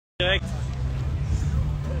Direct.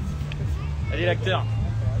 Allez l'acteur.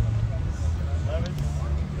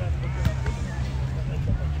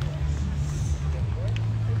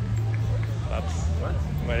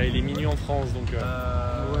 Voilà, il est minuit en France donc. Ouais,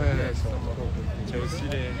 il y a aussi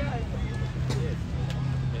les.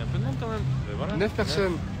 Il y a un peu de monde quand même. Voilà. 9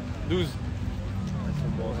 personnes. 12.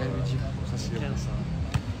 Rien lui dire. Ça c'est 15.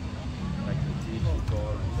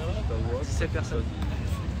 17 personnes.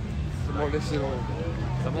 C'est bon, laissez-le.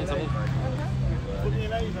 Ça monte, ça monte. Premier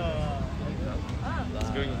live. It's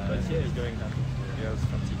going. It's going. He has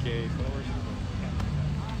 50K followers.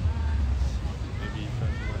 Maybe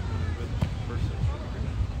 100 person.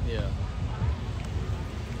 Yeah.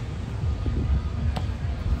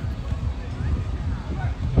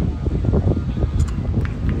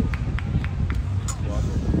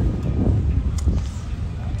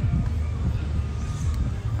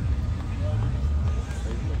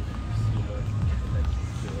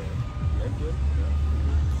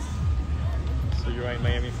 So you're in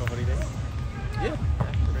Miami for holiday? Yeah.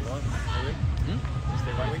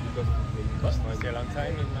 Stay 1 week? Stay a long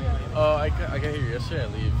time in Miami? I got here yesterday. I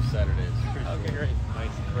leave Saturdays. Okay, great.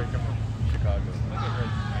 Nice. Where you come from? Chicago. Okay,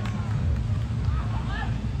 great. Nice.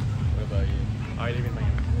 What about you? I live in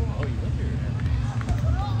Miami. Oh, you live here?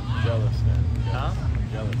 Jealous, man. Huh?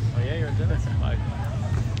 Jealous. Oh yeah, you're jealous? Why?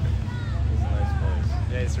 It's a nice place.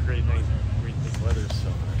 Yeah, it's a great place. Great place. The weather's so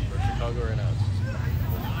nice. But Chicago right now, it's just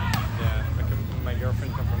Yeah, my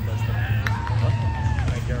girlfriend comes from Boston. What?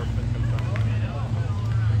 My girlfriend comes from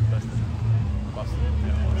Boston. Boston.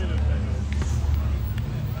 Yeah.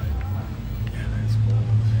 Yeah, man, it's cold.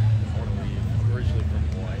 I want to leave. I'm originally from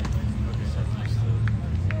Hawaii. Okay. So I'm used to it.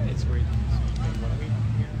 It's great. So you can 1 week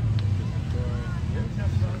here.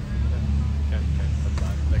 Can come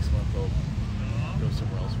back. Next month I'll go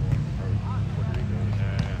somewhere else more. Or Puerto Rico.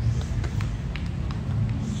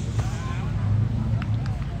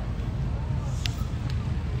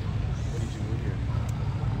 When did you move here?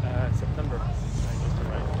 September. I just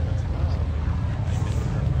arrived in September. So I missed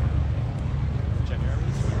her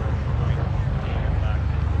January, so we were going back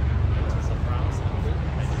to France.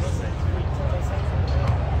 I just said 2 weeks. So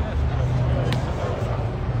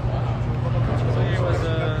it was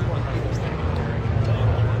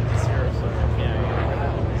this year, so yeah,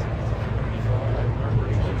 before I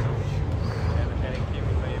worked and I came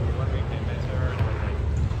in Miami 1 week and met her and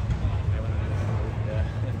I was like, I want to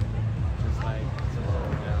just like, so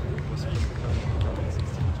was supposed to come in 16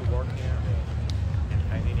 to work there and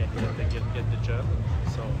finally I didn't get the job,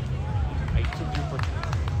 so I took the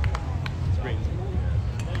opportunity. It's great.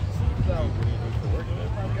 What do you do for work?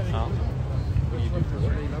 Huh? What do you do for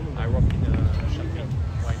work? I work in a champagne,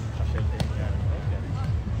 wine champagne. Yeah.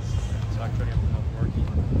 So actually I'm not working,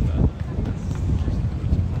 but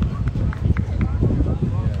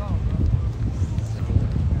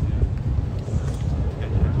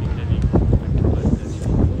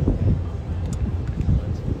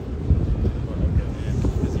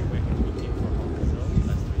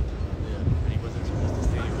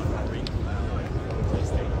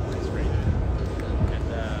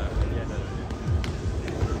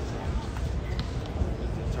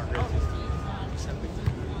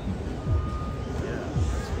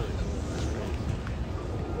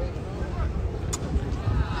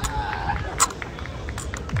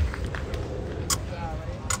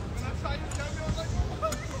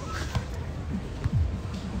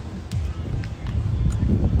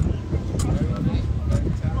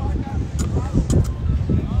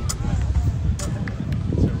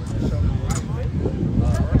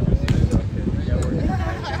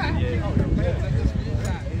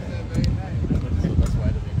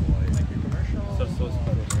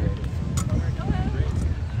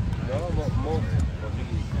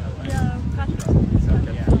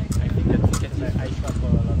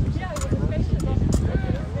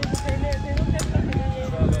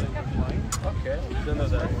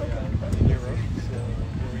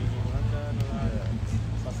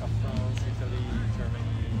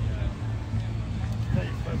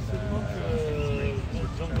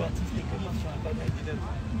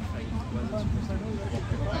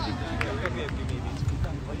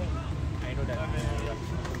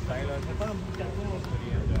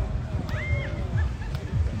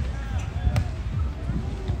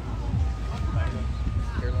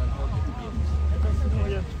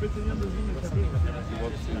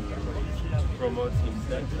promote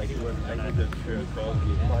himself, like he was like the first call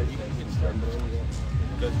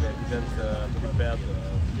because they didn't prepare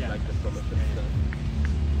like the promotion stuff.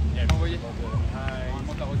 Envoyé.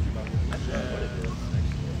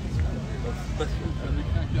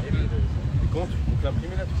 Comment tu peux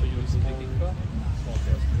l'imprimer là, tu sais quelque part?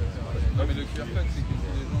 Non, mais le QR code, c'est que si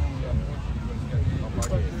les gens approchent, ils veulent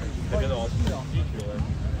scanner. C'est bien d'avoir une musique, mais ouais.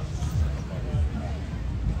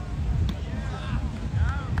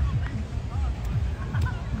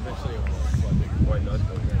 Why not?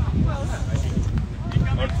 I think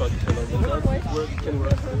our traditional methods work, can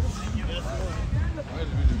work. Ouais, j'ai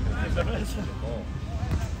vu. Oh.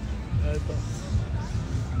 Attends.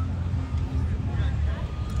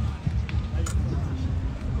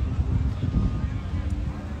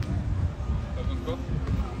 T'as besoin de quoi?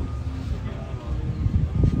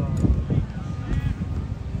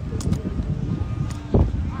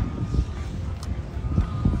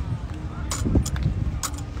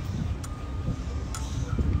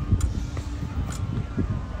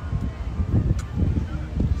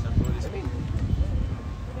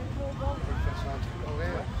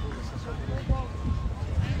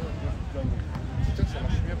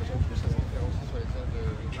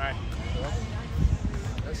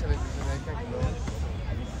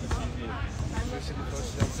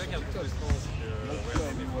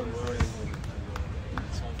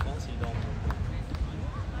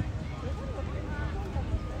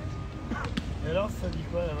 Et alors, ça dit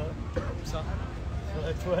quoi là-bas? Où ça? Sur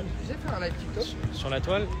la toile? J'ai fait un live TikTok. Sur la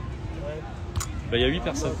toile? Ouais. Bah, il y a 8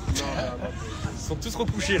 personnes. Ils sont tous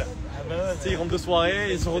recouchés là. Ah bah ouais. Tu sais, ils rentrent de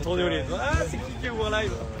soirée et ils sont retournés au lit. Ah, c'est qui est ouvert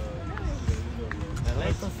live?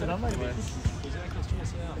 Attends, c'est normal, mais Poser la question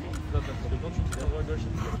aussi là. Non, parce que quand tu te à gauche, il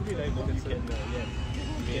y a tous les lives de personnes.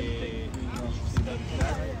 Mais c'est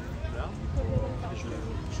là,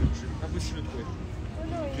 impossible de trouver.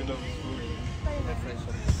 You know,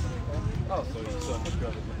 oh, so I thought you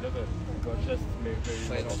had a good level, but just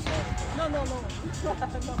very Non, non, non.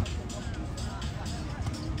 Non.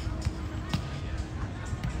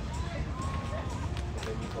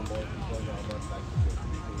 maybe some more people are not like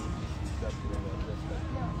that they are just like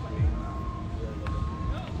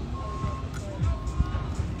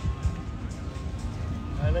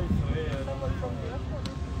ah, là, il faudrait dans ma forme.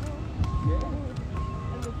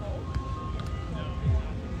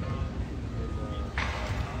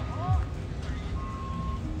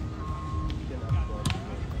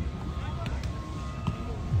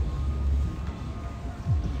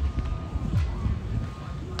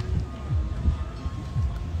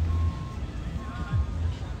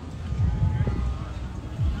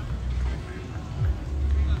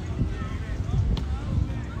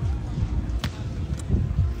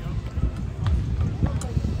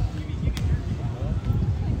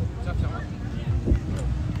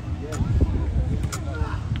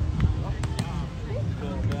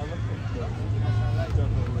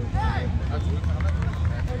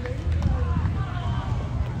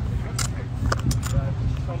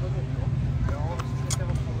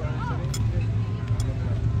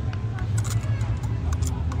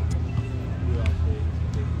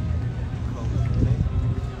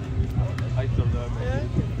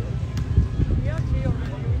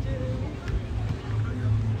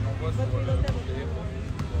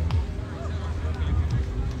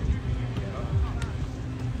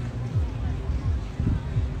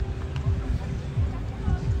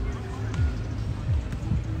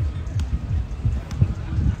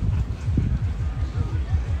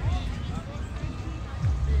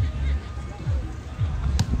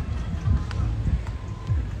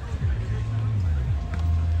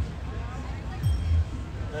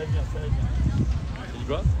 Tu dis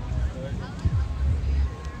quoi?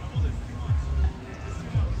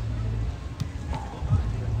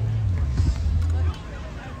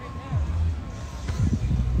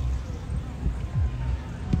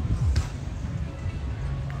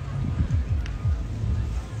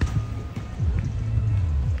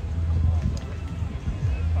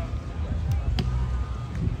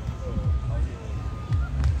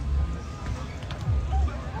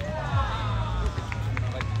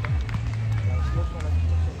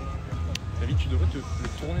 Tu devrais te le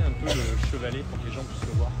tourner un peu le chevalet pour que les gens puissent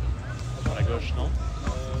le voir. Sur la gauche, non?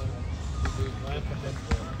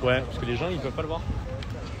 Ouais, parce que les gens ils peuvent pas le voir.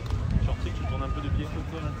 Genre tu sais que tu tournes un peu de pied.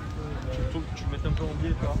 Tu le mets un peu en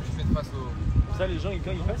biais, toi. Tu mets face au. Ça les gens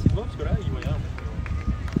quand ils passent ils te voient parce que là ils voient rien.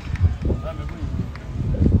 Ah mais oui.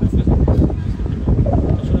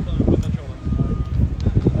 Attention la part de bonne nature là.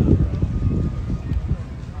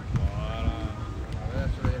 Voilà. Ouais,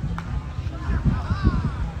 sur la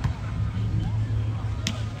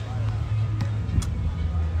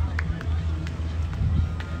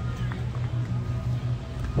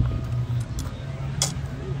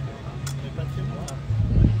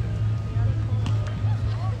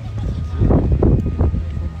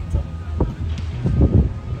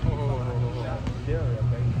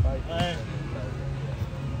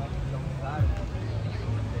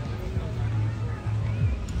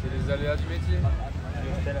aléas du métier.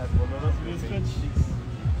 Le scotch.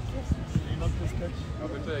 Il manque le scotch.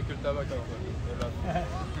 Rappelle-toi, il n'y a que le tabac qui est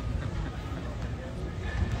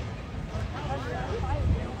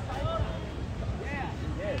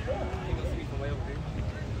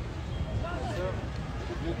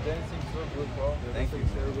You're dancing so good, bro. Thank you.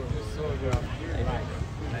 So good.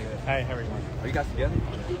 Hi, how are you? Are you guys together?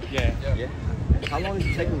 Yeah. Yeah. How long does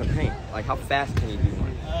it take him to paint? Like, how fast can you do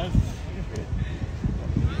one?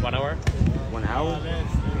 1 hour? 1 hour?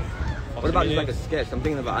 What about just like a sketch? I'm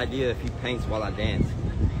thinking of an idea if he paints while I dance,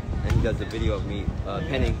 and he does a video of me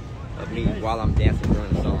painting of me while I'm dancing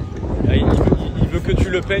during the song. Il veut que tu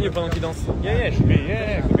le peignes pendant qu'il danse. Yeah, should be.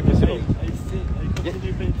 Yeah, could be possible. I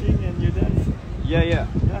continue painting and you dance. Yeah.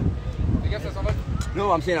 Les gars, ça s'en va?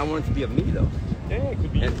 No, I'm saying I want it to be of me though. Yeah, it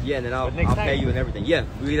could be. And then I'll next pay time. you and everything. Yeah,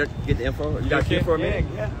 we either get the info. You guys here for a minute?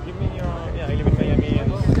 Yeah, give me your. Yeah, I live in Miami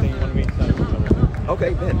and staying 1 week. So,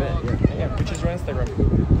 Okay, bet. yeah, which is your Instagram?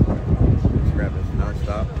 Let's grab this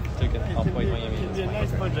non-stop. So you can help with Miami. It could be a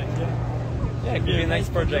nice project, yeah. Yeah, it could be a nice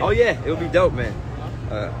project. Oh yeah, it would be dope, man.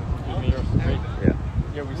 Give me yours. Great. Yeah.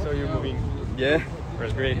 Yeah, we saw you moving. Yeah.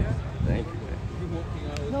 That's great. Thank you.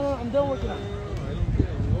 No, I'm done working out.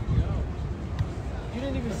 You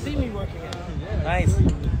didn't even see me working out. Nice.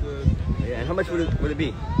 Yeah, and how much would it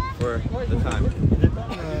be for the time?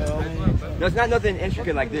 No, it's not nothing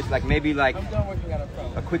intricate like this. Like maybe like I'm done working out. I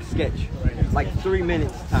promise. a quick sketch, like 3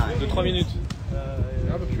 minutes time. De 3 minutes.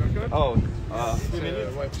 Oh,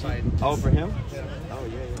 Website. oh for him?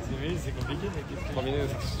 C'est compliqué, mais qu'est-ce que 3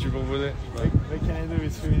 minutes, si tu composais. What can I do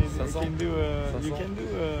with 3 minutes? 500. You can do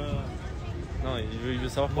Non, il veut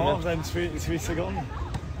savoir more combien. than 3 seconds.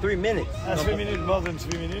 3 minutes. 3 minutes, more than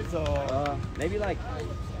 3 minutes, or Maybe like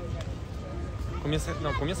Combien ça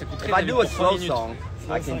coûterait if I do a pour 3 slow minutes? song,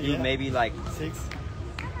 I can do yeah. maybe like 6.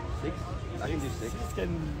 6. I can do 6. 6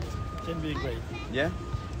 can be great. Yeah.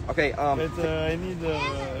 Okay. But I need a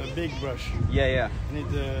big brush. Yeah. I need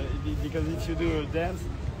because if you do a dance,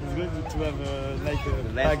 it's good to have like a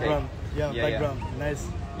landscape. background. Yeah, Yeah, background. Nice.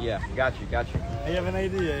 Yeah. Got you. I have an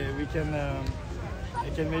idea. We can. I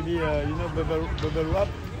can maybe bubble wrap.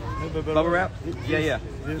 No, Bubble wrap? This. Yeah.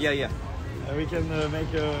 We can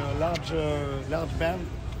make a large band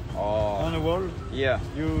on Oh. a wall. Yeah.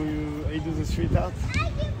 I do the street art,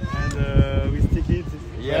 and we stick it.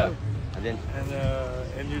 Yeah. well, And then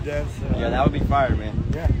and you dance. yeah, that would be fire, man.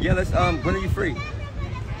 Yeah. Yeah. Let's when are you free?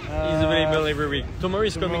 He's available every week. Tomorrow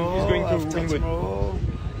he's coming. He's going to after Wingwood. Tomorrow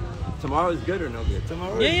Tomorrow is good or no good?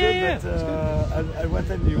 Tomorrow Yeah, is good, but at what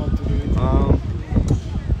time do you want to do it?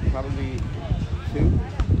 Probably 2.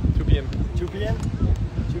 2 p.m. 2 p.m.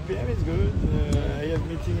 2 p.m. is good. I have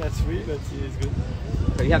meeting at 3, but it's good.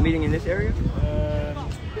 So you have meeting in this area?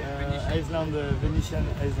 Iceland, Venetian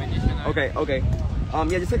Iceland. Okay.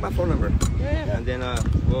 Yeah, just take my phone number. Yeah. And then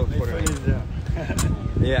we'll My phone coordinate. is there.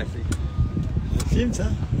 Yeah, see. Ça filme ça? Ah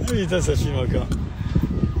oui, putain, ça filme encore.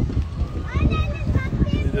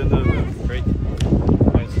 You don't know that. Great.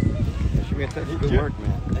 Nice. Shoot me a text. Good work,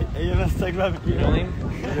 man. I have Instagram. Your name? Oh,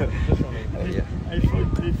 yeah. I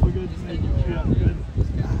forgot to make it clear.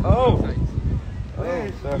 Oh!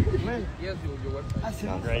 Ouais, sorry. ouais. Yes, your website. Ah, c'est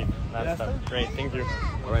bon. Great. Nice stuff. Great. Thank you.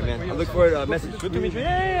 All right, man. I look forward to a message. Good to meet you.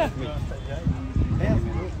 Yeah. Hey,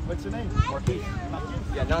 what's your name? Marquis.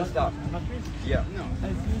 Yeah, non-stop. Marquis? Yeah.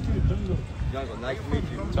 Nice to meet you, Jungle. Jungle, nice to meet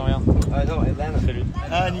you. Tiens, rien. No, Atlanta. Salut.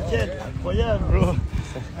 Ah, nickel. Incroyable, bro.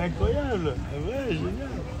 Incroyable. Ah ouais, génial.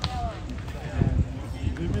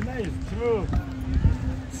 Very nice, Thibaut.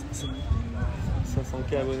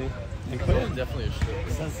 500K abonnés. Incroyable. Definitely a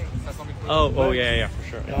shit. Ça, Oh, yeah, for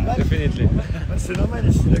sure. Normal. Definitely. c'est normal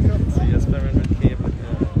ici, d'accord. So he has 500K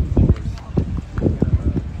followers.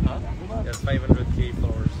 Huh? He has 500K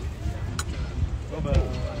followers. Bon, bah,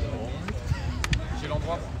 J'ai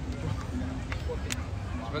l'endroit. Je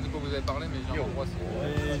sais pas de quoi vous avez parlé, mais j'ai un endroit.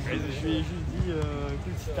 je lui ai juste dit,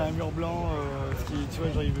 écoute, si t'as un mur blanc, tu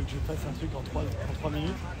vois, genre il veut que je fasse un truc en 3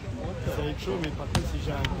 minutes, ça va être chaud, mais par contre, si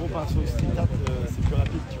j'ai un gros pinceau street art, c'est plus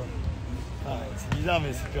rapide, tu vois. Enfin, c'est bizarre,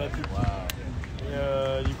 mais c'est plus rapide.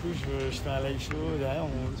 Et du coup, je fais un live show, derrière, on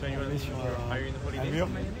met sur un mur, et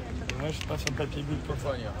moi, je passe sur le papier bulle comme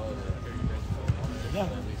ça. C'est bien.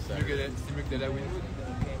 C'est mieux que d'aller à Wingwood.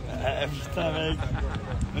 Ah putain, mec,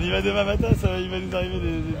 on y va demain matin, il va nous arriver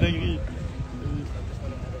des dingueries.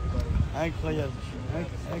 Incroyable,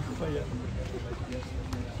 incroyable.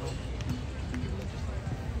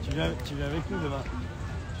 Tu viens avec nous demain. Tu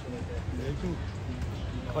viens avec nous.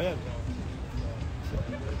 Incroyable.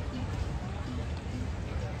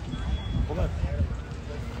 Probable.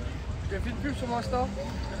 Tu as fait de pub sur mon Insta?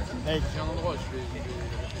 Mec, J'ai un endroit,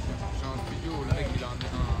 j'ai un studio où le mec il a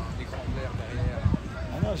un écran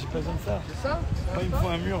Non, j'ai pas besoin de ça. C'est ça? Moi, il me faut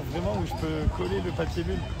un mur vraiment où je peux coller le papier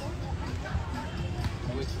bulle.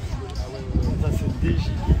 Ça, c'est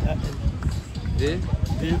D-J-I-A-N.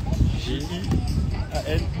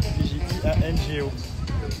 D-J-I-A-N-G-O.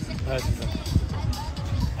 Ah, c'est ça.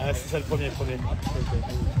 Ah, c'est ça le premier.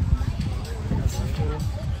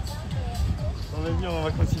 On va venir, on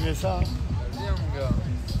va continuer ça. Hein. Viens, mon gars.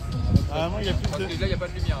 Normalement, il y a plus Parce de. que là, il n'y a pas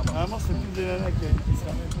de lumière. Apparemment. Normalement, c'est plus des nanas qui se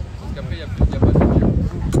ramènent. Parce qu'après, il n'y a pas de lumière. Ah,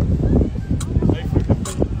 il faut que je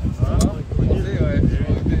prenne. Français, ouais.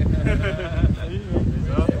 Salut,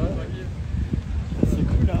 c'est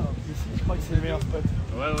cool, hein. Ici, je crois que c'est le meilleur spot.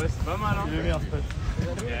 Ouais, c'est pas mal, hein. C'est le meilleur spot.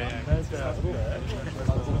 Ouais, c'est là.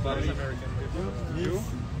 Nice.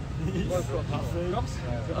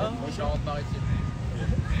 Marseille. Charente-Maritime.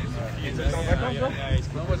 T'es en vacances, là?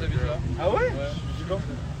 Non, moi j'habite là. Ah ouais? J'y quand?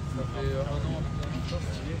 Ça fait 1 an.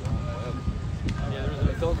 On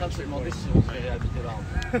était en train de se demander si on serait réhabité là.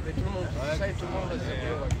 Mais tout le monde, ça et tout le monde reste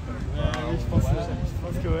Oui, je pense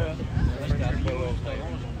que ouais. J'étais à Rio,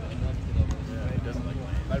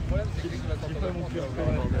 Bah, le problème, c'est que la température.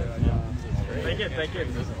 T'inquiète.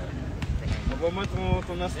 Envoie-moi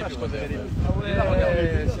ton Insta, je crois. Ah ouais,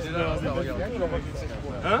 regardez, c'est là, regarde.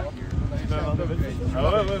 Hein? Tu vas avoir de belles photos. Ah ouais,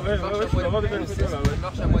 je peux avoir des belles photos là, ouais.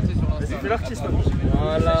 Marche à moitié sur l'Insta. C'est l'artiste, hein.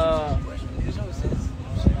 Voilà.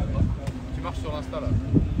 Tu marches sur l'Insta là.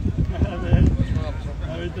 Ah,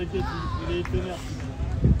 mais t'inquiète, il est ténère.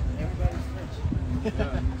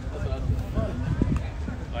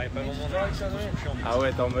 Ouais, pas mon nom. Ah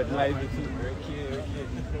ouais, t'es en mode live et tout. Ok.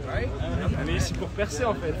 On est ici pour percer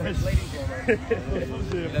en fait. Il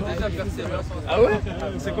a déjà percé, mais Ah ouais?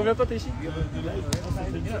 C'est combien de temps t'es ici? De live,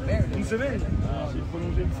 Une semaine? j'ai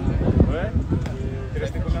prolongé une semaine. Ouais. T'es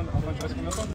resté combien de temps?